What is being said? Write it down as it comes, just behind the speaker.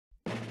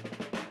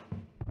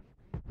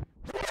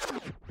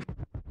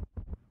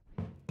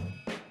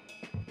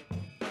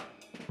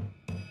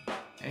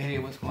Hey,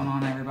 what's going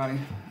on, everybody?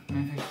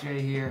 Memphis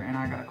J here, and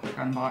I got a quick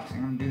unboxing.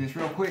 I'm gonna do this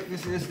real quick.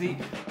 This is the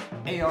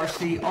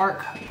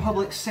ARC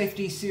Public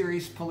Safety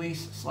Series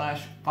Police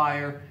 /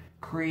 Fire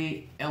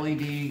Cree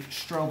LED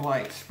strobe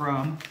lights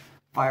from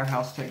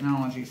Firehouse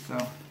Technology.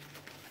 So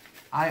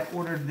I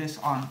ordered this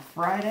on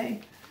Friday,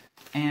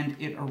 and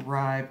it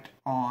arrived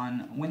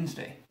on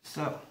Wednesday.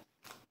 So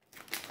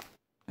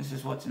this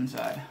is what's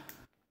inside.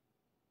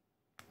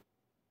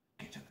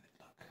 Get a good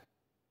look.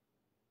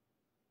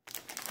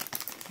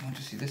 You want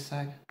to see this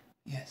side?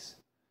 Yes.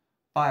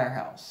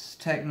 Firehouse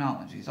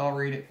Technologies. I'll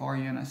read it for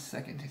you in a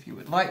second if you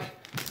would like.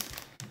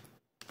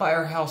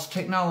 Firehouse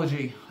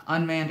Technology,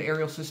 Unmanned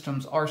Aerial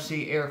Systems,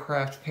 RC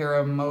Aircraft,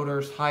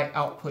 Paramotors, High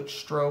Output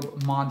Strobe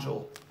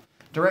Module.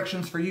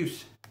 Directions for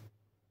use.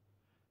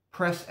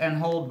 Press and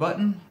hold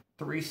button,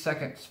 3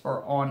 seconds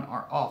for on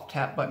or off.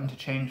 Tap button to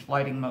change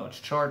lighting modes.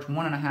 Charge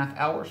 1.5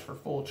 hours for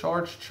full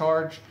charge.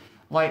 Charge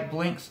light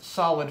blinks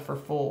solid for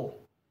full.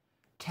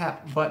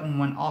 Tap button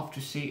when off to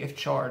see if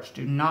charged.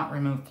 Do not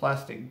remove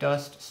plastic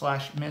dust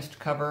 / mist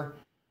cover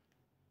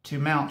to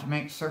mount.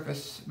 Make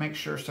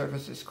sure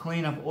surface is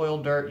clean of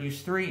oil, dirt.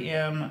 Use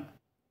 3M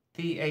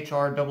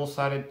VHR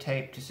double-sided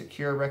tape to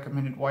secure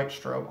recommended white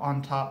strobe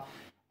on top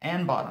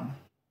and bottom.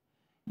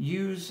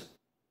 Use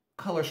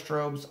color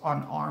strobes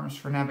on arms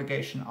for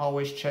navigation.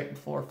 Always check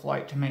before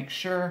flight to make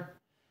sure.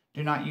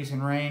 Do not use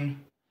in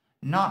rain.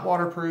 Not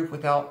waterproof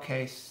without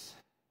case.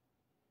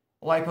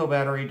 LiPo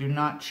battery. Do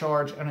not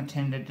charge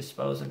unattended.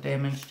 Dispose of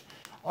damaged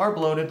or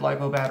bloated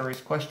LiPo batteries.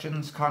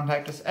 Questions?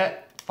 Contact us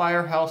at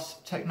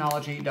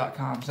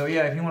firehousetechnology.com. So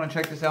yeah, if you want to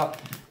check this out,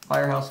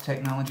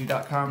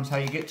 firehousetechnology.com is how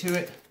you get to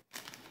it.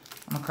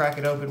 I'm going to crack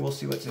it open. We'll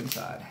see what's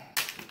inside.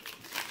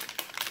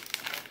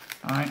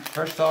 Alright,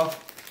 first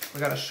off, we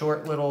got a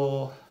short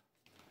little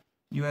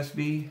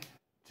USB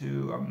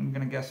to, I'm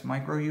going to guess,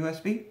 micro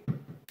USB.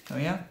 So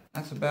yeah,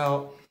 that's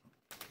about,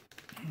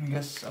 I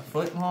guess, a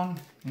foot long.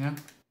 Yeah,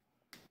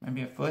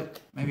 maybe a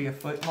foot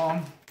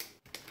long.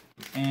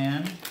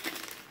 And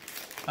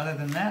other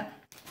than that,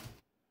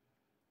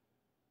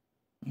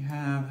 you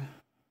have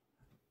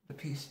the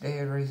piece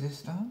de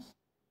resistance.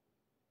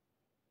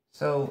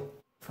 So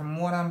from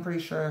what I'm pretty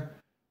sure,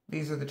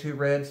 these are the two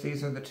reds,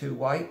 these are the two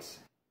whites.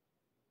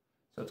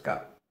 So it's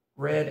got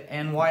red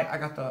and white. I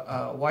got the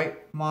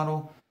white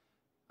model.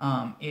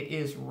 It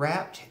is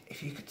wrapped.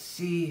 If you could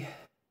see,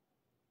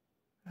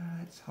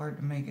 it's hard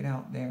to make it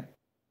out there.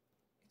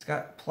 It's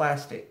got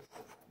plastic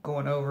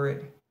going over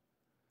it.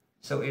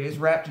 So it is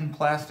wrapped in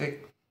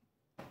plastic.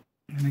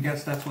 And I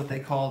guess that's what they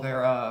call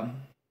their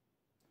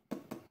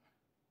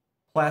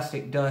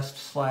plastic dust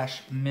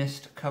 /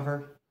 mist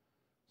cover.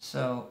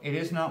 So it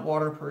is not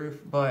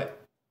waterproof, but it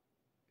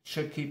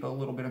should keep a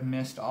little bit of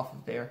mist off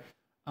of there.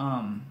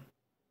 I'm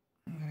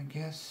gonna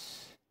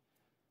guess,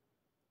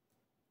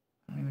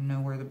 I don't even know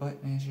where the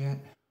button is yet.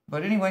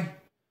 But anyway,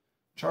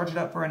 charge it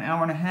up for an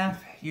hour and a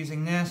half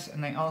using this,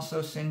 and they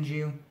also send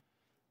you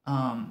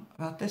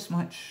about this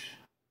much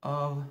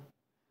of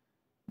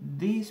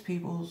these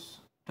people's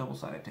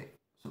double-sided tape.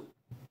 So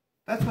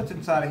that's what's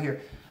inside of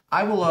here.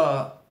 I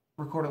will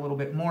record a little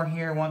bit more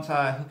here once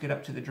I hook it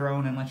up to the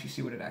drone and let you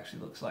see what it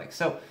actually looks like.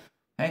 So,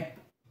 hey,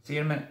 see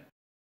you in a minute.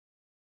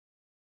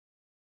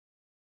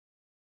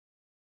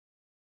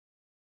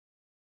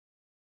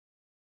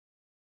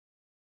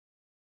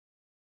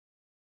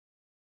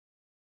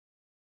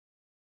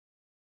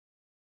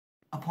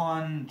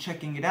 Upon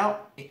checking it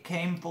out, it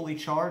came fully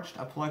charged.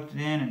 I plugged it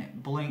in and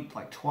it blinked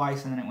like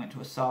twice, and then it went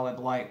to a solid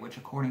light, which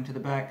according to the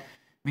back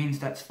means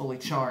that's fully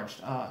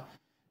charged.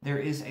 There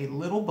is a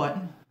little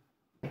button.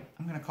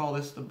 I'm going to call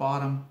this the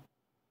bottom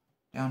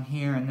down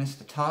here and this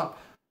the top.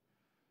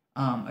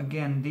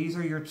 Again, these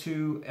are your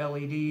two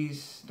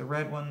LEDs, the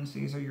red ones.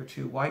 These are your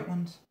two white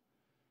ones.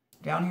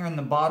 Down here in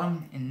the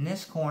bottom, in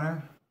this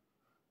corner,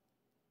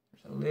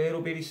 there's a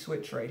little bitty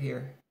switch right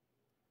here.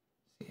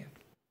 See,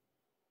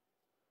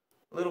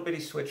 a little bitty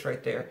switch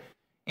right there.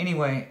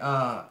 Anyway,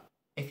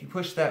 if you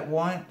push that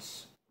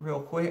once, real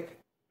quick.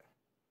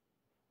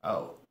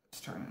 Oh, it's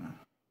turning on.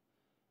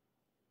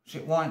 Push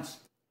it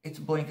once, it's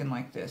blinking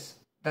like this.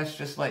 That's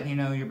just letting you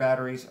know your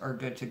batteries are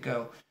good to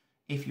go.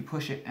 If you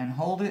push it and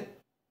hold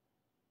it,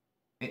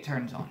 it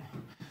turns on.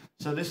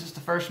 So this is the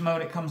first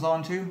mode it comes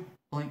on to.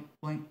 Blink,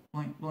 blink,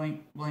 blink,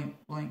 blink, blink,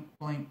 blink,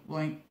 blink,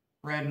 blink.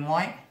 Red and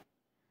white.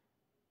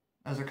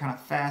 Those are kind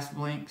of fast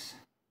blinks.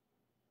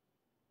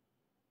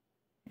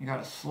 You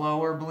got a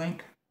slower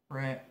blink.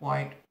 Red,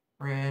 white,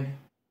 red,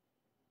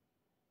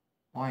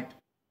 white,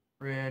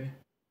 red.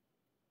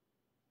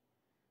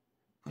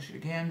 Push it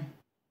again.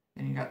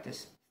 Then you got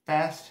this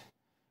fast.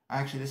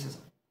 Actually, this is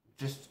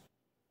just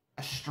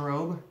a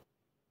strobe.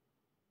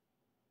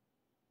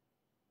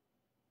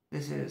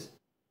 This is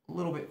a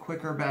little bit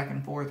quicker, back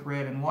and forth,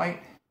 red and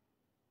white.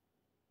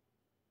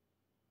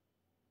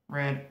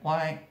 Red,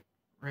 white,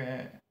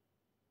 red,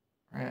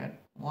 red,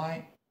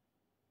 white,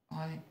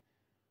 white,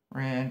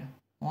 red,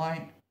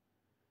 white,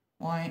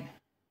 white.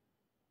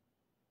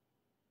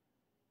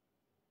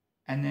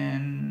 And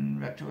then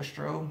back to a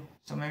strobe.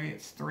 So maybe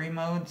it's 3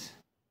 modes.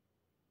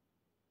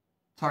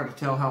 It's hard to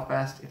tell how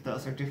fast if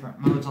those are different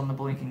modes on the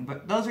blinking,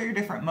 but those are your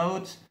different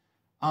modes.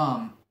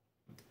 I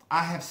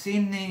have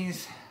seen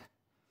these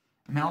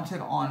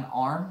mounted on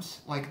arms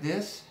like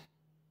this.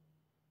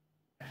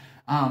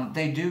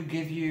 They do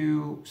give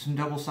you some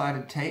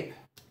double-sided tape,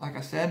 like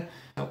I said.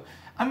 So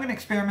I'm going to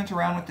experiment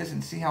around with this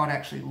and see how it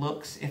actually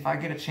looks. If I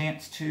get a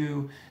chance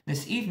to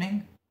this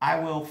evening, I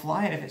will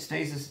fly it if it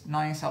stays as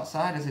nice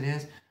outside as it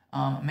is.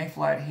 I may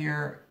fly it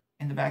here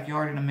in the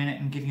backyard in a minute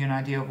and give you an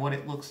idea of what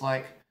it looks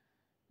like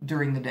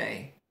during the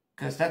day,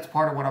 because that's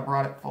part of what I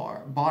bought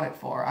it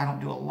for. I don't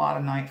do a lot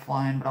of night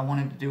flying, but I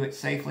wanted to do it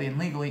safely and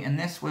legally, and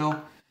this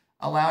will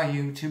allow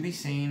you to be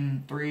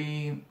seen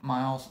 3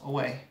 miles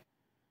away.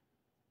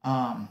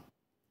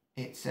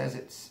 It says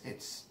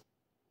it's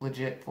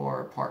legit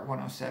for Part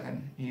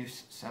 107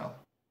 use, so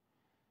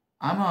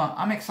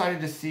I'm excited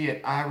to see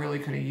it. I really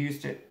could have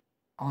used it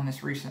on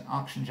this recent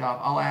auction job.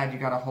 I'll add, you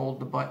got to hold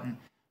the button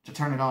to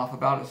turn it off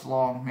about as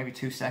long, maybe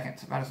 2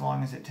 seconds, about as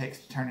long as it takes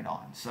to turn it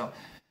on. So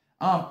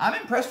I'm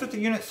impressed with the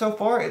unit so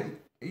far.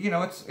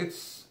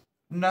 It's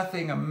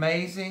nothing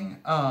amazing.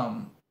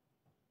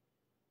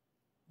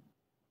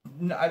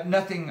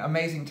 Nothing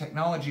amazing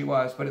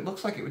technology-wise, but it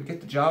looks like it would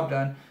get the job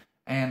done.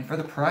 And for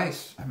the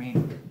price, I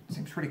mean, it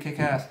seems pretty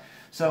kick-ass.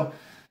 So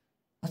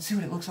let's see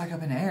what it looks like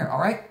up in the air,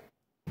 all right?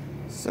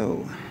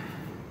 So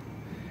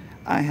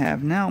I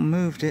have now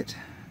moved it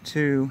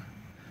to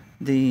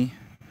the,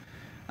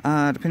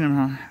 depending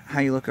on how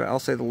you look at it, I'll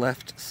say the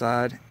left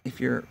side if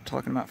you're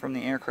talking about from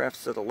the aircraft,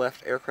 so the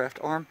left aircraft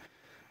arm.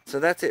 So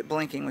that's it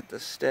blinking with the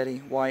steady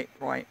white,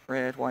 white,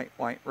 red, white,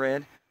 white,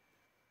 red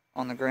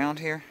on the ground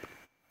here.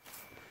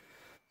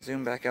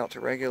 Zoom back out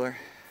to regular.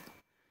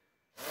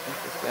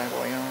 Take this bad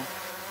boy on.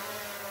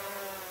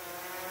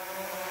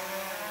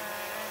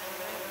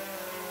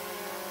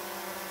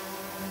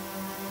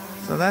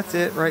 So that's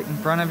it right in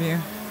front of you.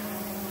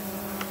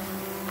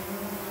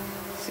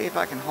 See if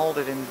I can hold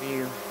it in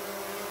view.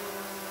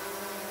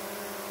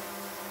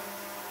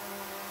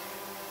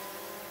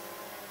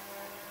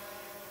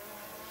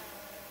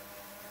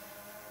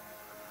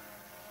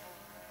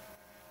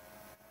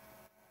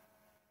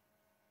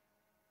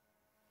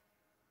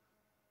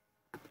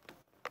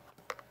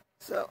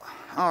 So,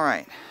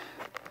 alright.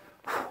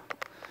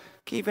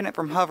 Keeping it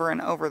from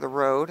hovering over the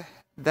road.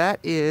 That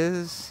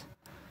is,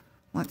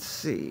 let's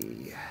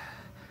see,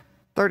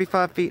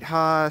 35 feet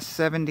high,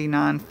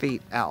 79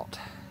 feet out.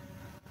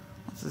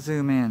 Let's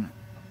zoom in.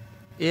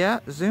 Yeah,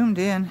 zoomed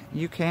in,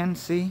 you can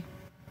see.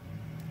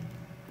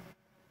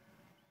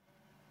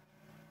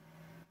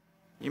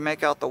 You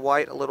make out the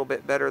white a little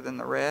bit better than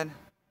the red.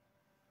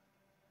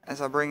 As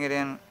I bring it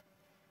in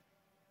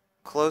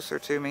closer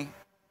to me,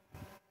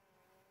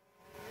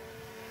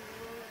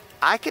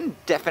 I can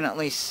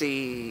definitely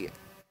see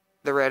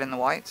the red and the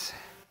whites.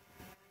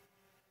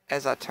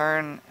 As I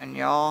turn and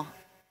yaw,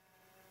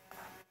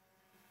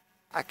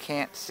 I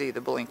can't see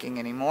the blinking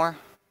anymore.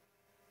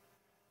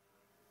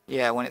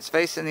 Yeah, when it's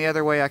facing the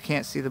other way, I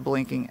can't see the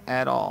blinking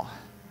at all.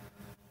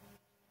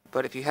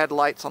 But if you had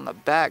lights on the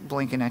back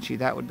blinking at you,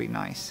 that would be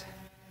nice.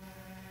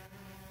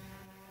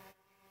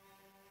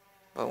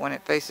 But when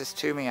it faces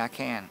to me, I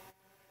can.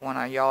 When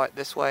I yaw it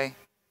this way,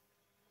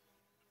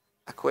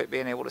 I quit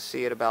being able to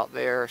see it about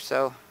there or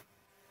so.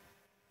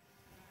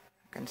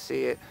 I can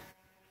see it.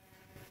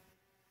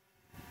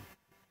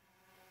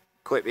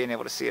 Quit being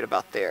able to see it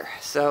about there.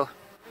 So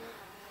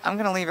I'm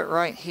going to leave it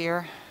right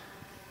here.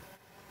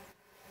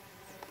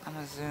 I'm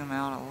going to zoom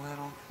out a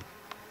little.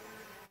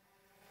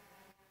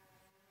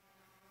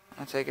 I'm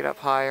going to take it up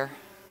higher.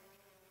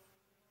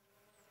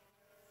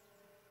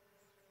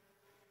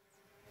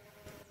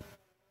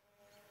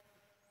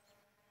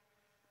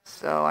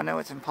 So I know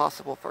it's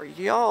impossible for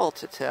y'all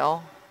to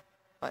tell,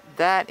 but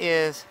that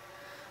is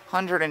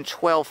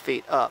 112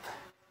 feet up.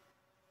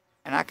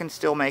 And I can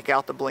still make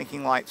out the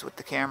blinking lights with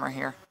the camera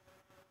here.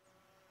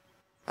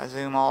 I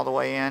zoom all the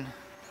way in.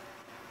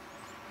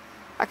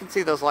 I can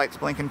see those lights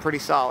blinking pretty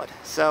solid.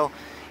 So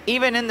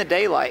even in the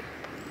daylight,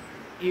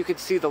 you could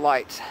see the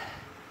lights.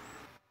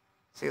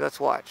 See, let's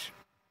watch.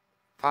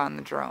 Find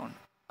the drone.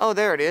 Oh,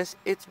 there it is.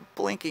 It's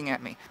blinking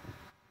at me.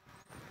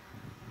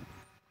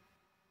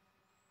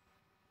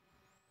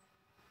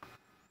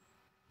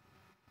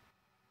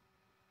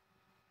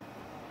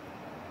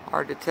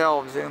 Hard to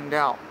tell, zoomed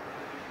out.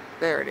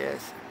 There it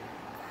is.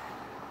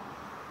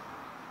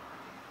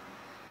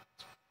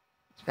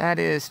 That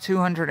is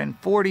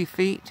 240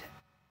 feet.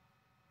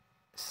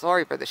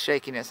 Sorry for the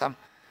shakiness. I'm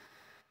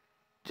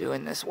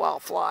doing this while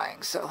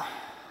flying, so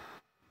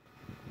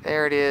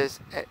there it is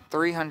at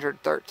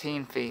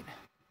 313 feet.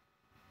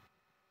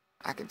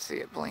 I can see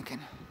it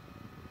blinking.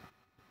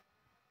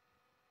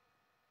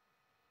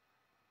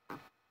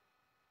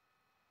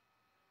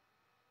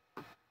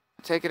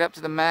 Take it up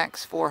to the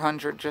max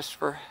 400 just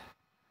for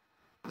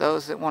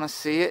those that want to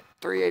see it.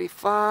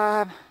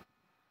 385.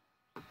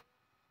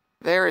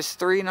 There is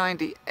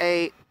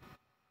 398.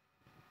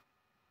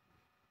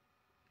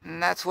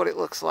 And that's what it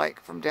looks like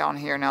from down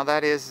here. Now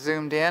that is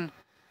zoomed in,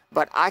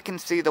 but I can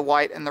see the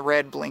white and the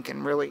red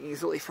blinking really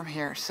easily from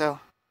here. So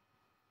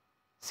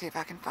See if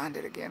I can find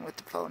it again with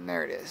the phone.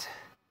 There it is.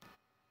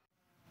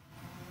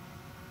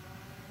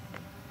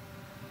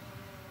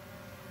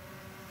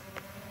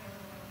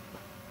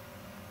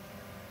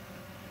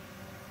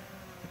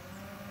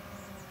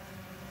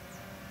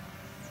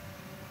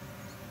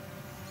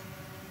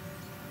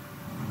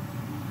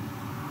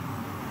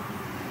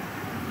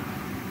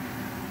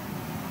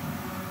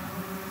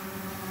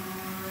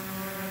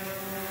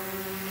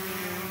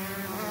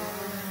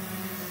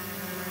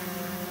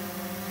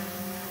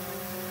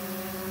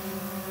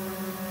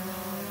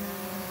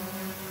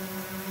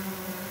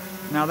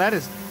 Now that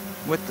is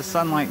with the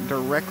sunlight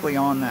directly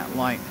on that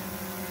light.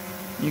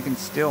 You can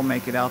still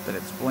make it out that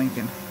it's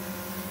blinking.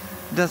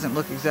 It doesn't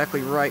look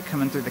exactly right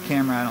coming through the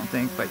camera, I don't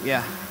think, but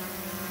yeah.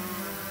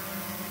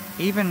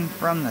 Even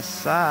from the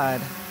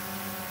side,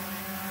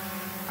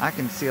 I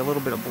can see a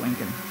little bit of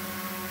blinking.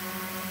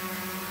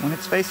 When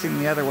it's facing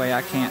the other way,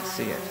 I can't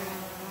see it.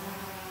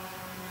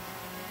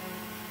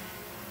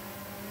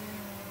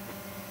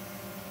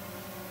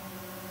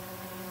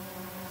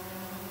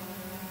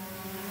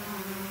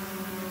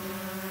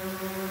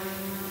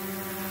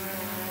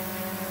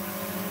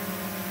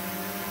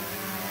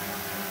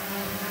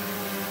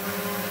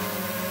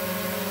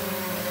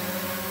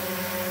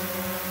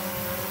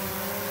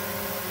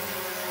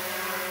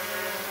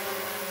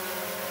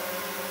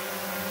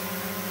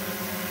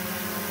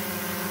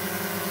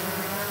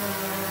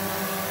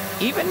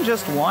 Even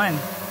just one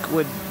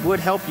would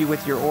help you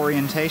with your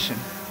orientation,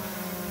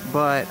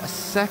 but a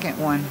second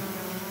one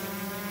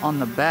on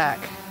the back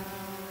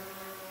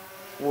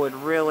would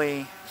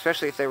really,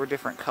 especially if they were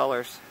different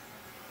colors,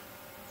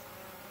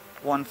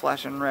 one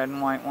flashing red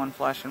and white, one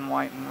flashing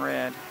white and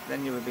red,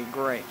 then you would be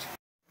great.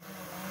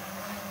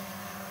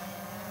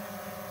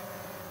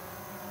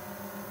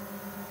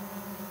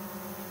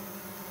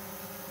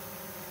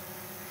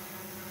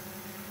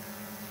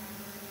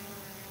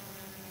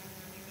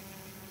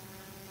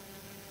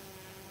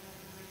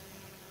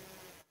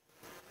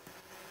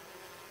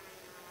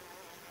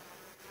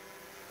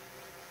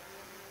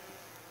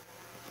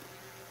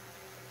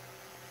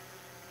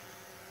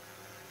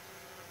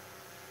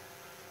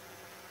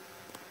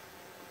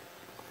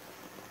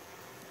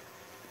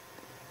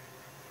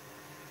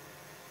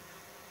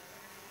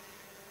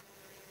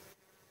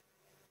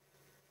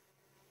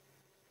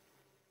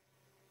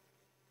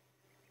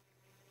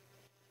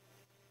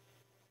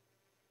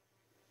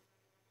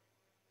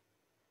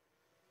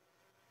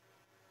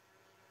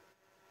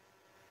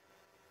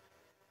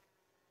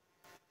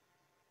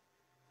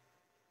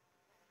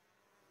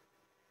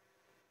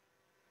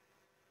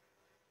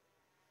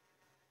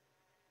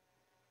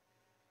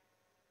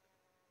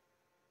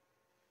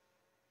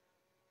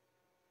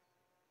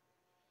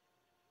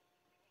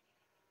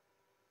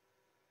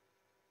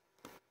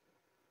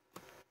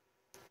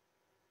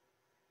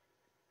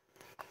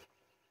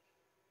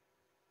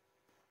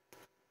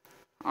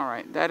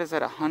 Alright, that is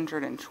at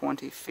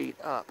 120 feet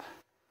up.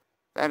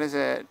 That is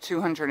at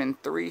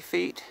 203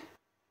 feet.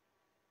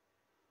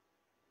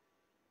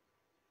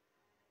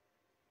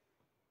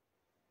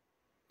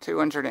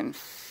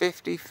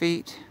 $250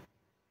 feet.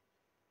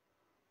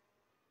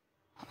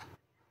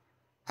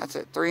 That's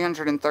at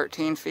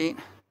 313 feet.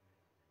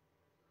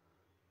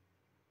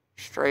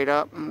 Straight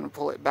up. I'm going to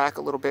pull it back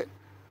a little bit.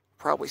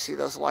 Probably see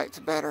those lights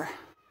better.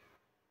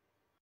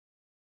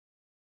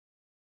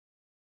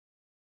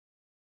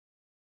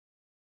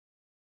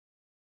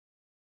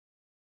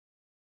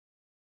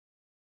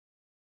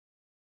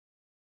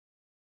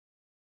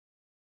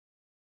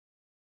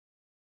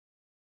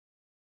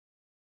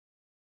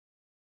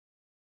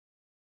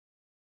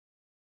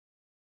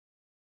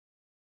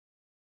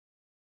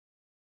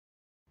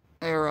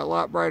 They're a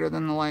lot brighter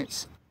than the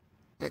lights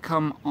that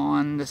come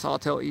on this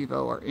Autel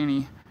Evo or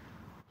any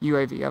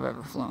UAV I've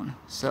ever flown.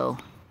 So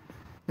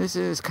this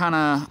is kind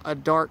of a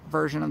dark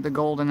version of the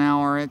golden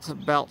hour. It's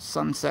about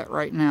sunset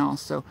right now,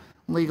 so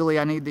legally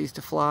I need these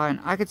to fly, and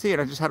I could see it.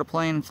 I just had a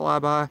plane fly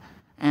by,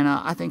 and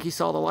I think he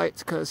saw the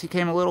lights because he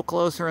came a little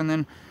closer and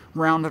then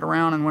rounded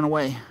around and went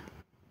away.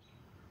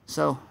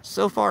 So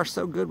far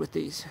so good with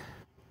these.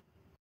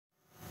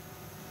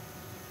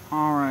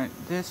 Alright,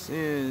 this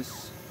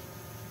is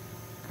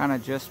kind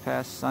of just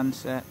past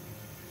sunset.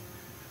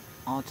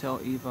 Autel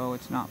Evo,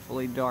 it's not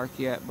fully dark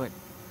yet, but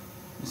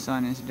the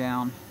sun is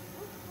down.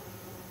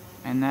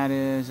 And that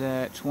is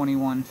at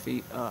 21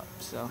 feet up,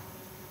 so.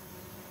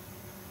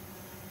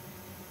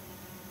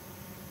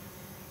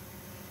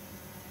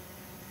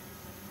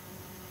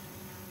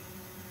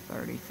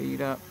 $30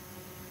 feet up.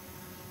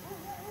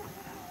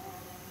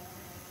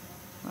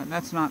 But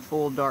that's not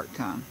full dark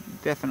time.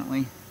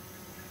 Definitely,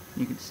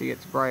 you can see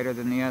it's brighter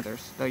than the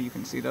others, though you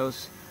can see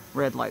those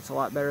red lights a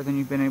lot better than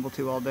you've been able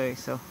to all day.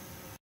 So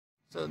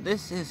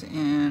this is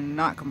in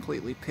not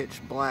completely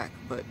pitch black,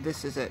 but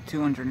this is at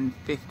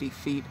 250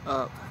 feet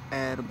up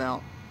at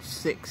about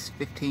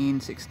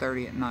 6:15,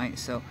 6:30 at night.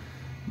 So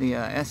the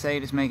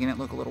S8 is making it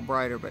look a little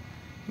brighter, but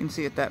you can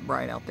see it that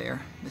bright out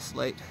there this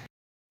late.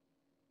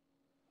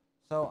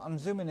 So I'm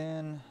zooming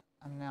in.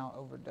 I'm now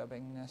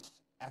overdubbing this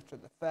after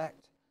the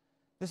fact.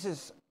 This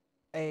is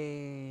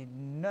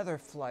another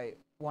flight,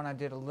 one I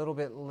did a little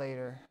bit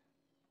later,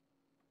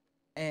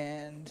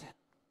 and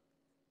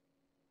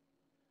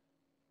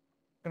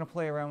I'm gonna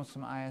play around with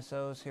some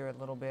ISOs here a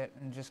little bit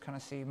and just kind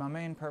of see. My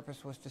main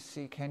purpose was to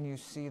see, can you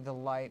see the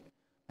light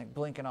like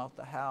blinking off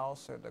the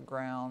house or the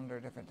ground or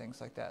different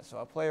things like that. So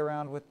I'll play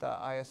around with the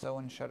ISO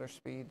and shutter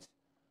speeds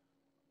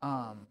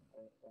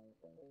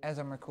as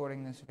I'm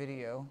recording this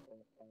video.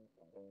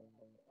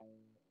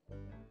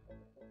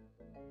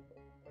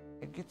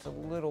 It gets a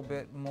little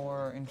bit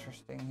more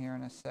interesting here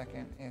in a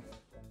second,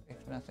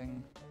 if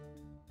nothing,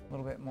 a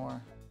little bit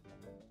more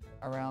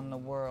around the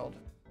world.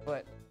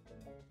 But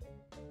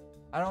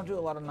I don't do a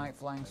lot of night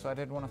flying, so I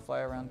didn't want to fly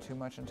around too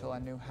much until I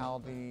knew how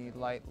the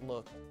light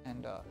looked.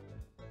 And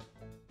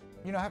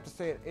you know, I have to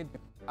say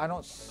I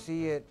don't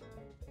see it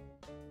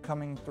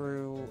coming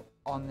through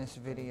on this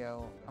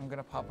video. I'm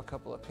gonna pop a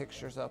couple of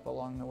pictures up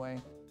along the way,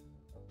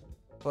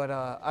 but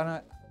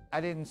I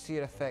didn't see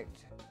it affect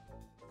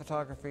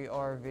photography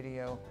or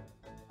video,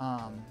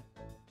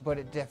 but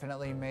it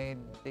definitely made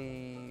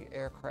the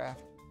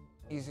aircraft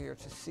easier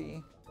to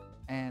see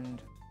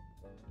and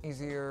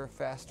easier,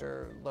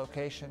 faster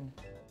location.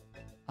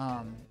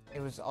 It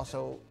was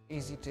also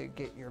easy to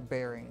get your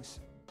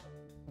bearings.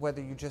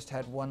 Whether you just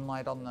had one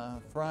light on the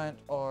front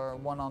or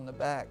one on the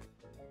back,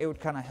 it would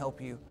kind of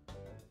help you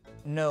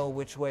know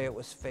which way it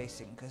was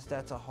facing, because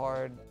that's a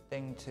hard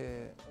thing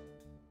to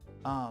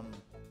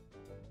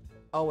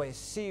always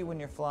see when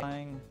you're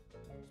flying,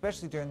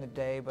 especially during the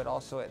day, but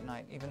also at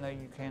night, even though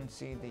you can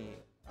see the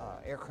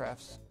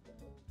aircraft's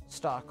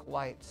stock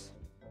lights.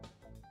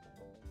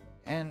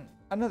 And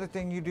another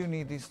thing, you do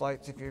need these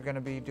lights if you're going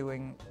to be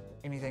doing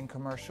anything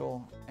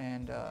commercial,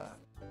 and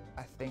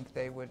I think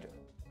they would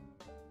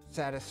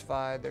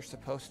satisfy. They're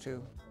supposed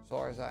to, as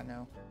far as I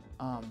know.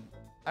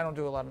 I don't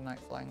do a lot of night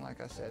flying, like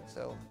I said,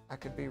 so I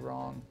could be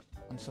wrong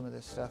on some of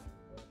this stuff.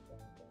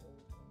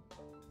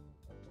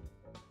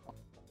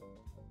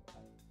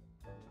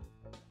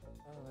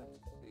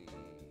 Let's see.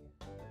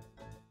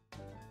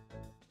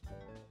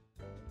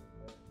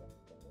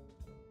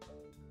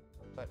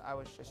 But I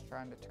was just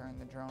trying to turn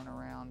the drone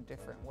around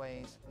different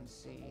ways and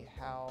see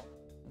how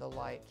the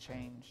light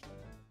changed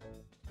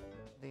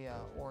the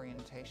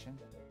orientation,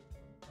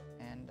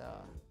 and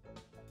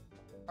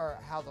or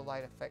how the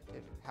light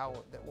affected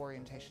how the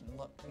orientation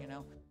looked, you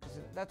know? Because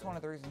that's one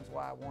of the reasons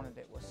why I wanted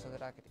it, was so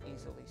that I could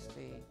easily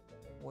see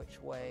which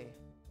way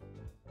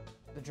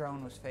the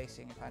drone was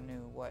facing if I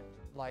knew what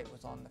light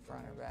was on the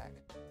front or back.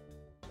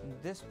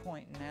 At this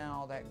point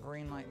now, that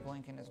green light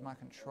blinking is my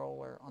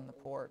controller on the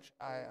porch.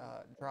 I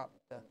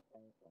dropped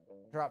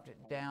it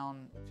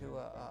down to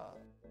a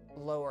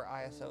lower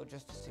ISO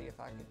just to see if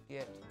I could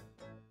get,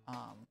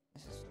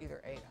 this is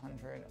either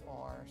 800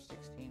 or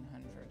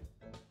 1600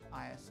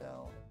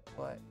 ISO,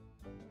 but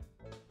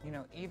you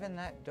know, even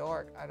that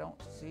dark, I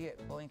don't see it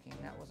blinking.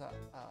 That was a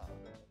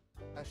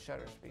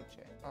shutter speed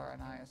change, or an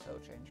ISO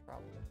change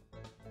probably.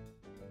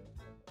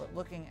 But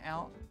looking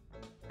out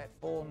at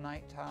full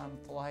nighttime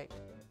flight,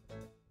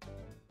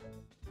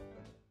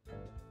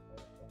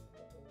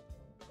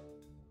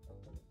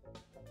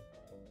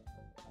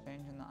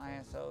 changing the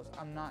ISOs,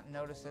 I'm not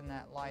noticing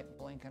that light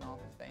blinking off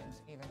of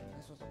things. Even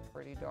this was a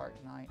pretty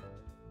dark night.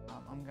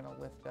 I'm gonna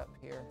lift up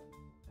here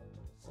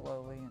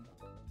slowly and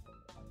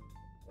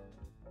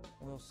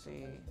we'll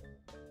see.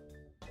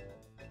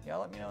 Yeah,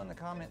 let me know in the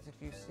comments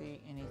if you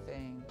see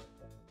anything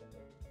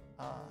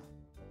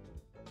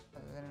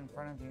other than in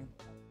front of you.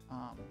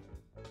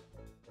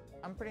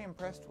 I'm pretty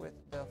impressed with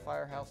the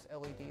Firehouse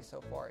LED so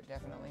far. It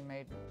definitely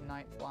made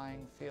night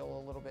flying feel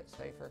a little bit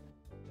safer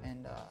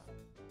and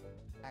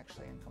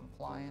actually in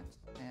compliance,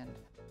 and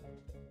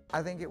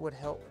I think it would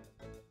help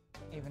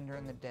even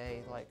during the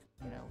day, like,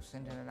 you know,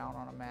 sending it out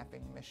on a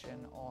mapping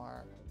mission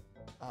or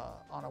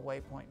on a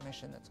waypoint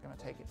mission that's going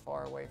to take it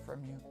far away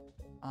from you.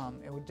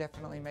 It would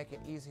definitely make it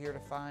easier to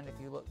find if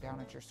you look down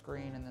at your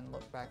screen and then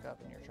look back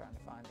up and you're trying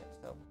to find it.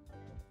 So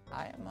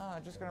I am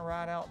just going to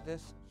ride out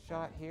this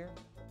shot here.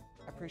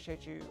 I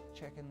appreciate you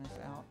checking this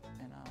out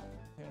and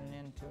tuning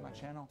in to my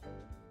channel.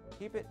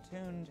 Keep it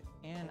tuned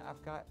in.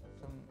 I've got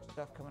some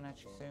stuff coming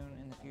at you soon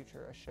in the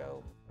future, a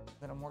show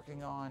that I'm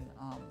working on,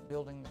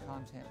 building the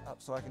content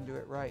up so I can do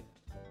it right.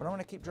 But I'm going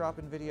to keep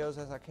dropping videos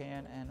as I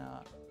can, and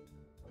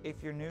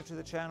if you're new to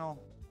the channel,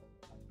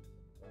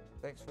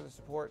 thanks for the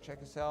support.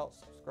 Check us out,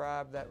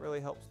 subscribe. That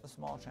really helps the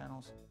small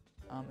channels.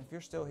 If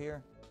you're still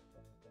here,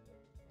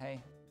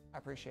 hey, I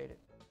appreciate it.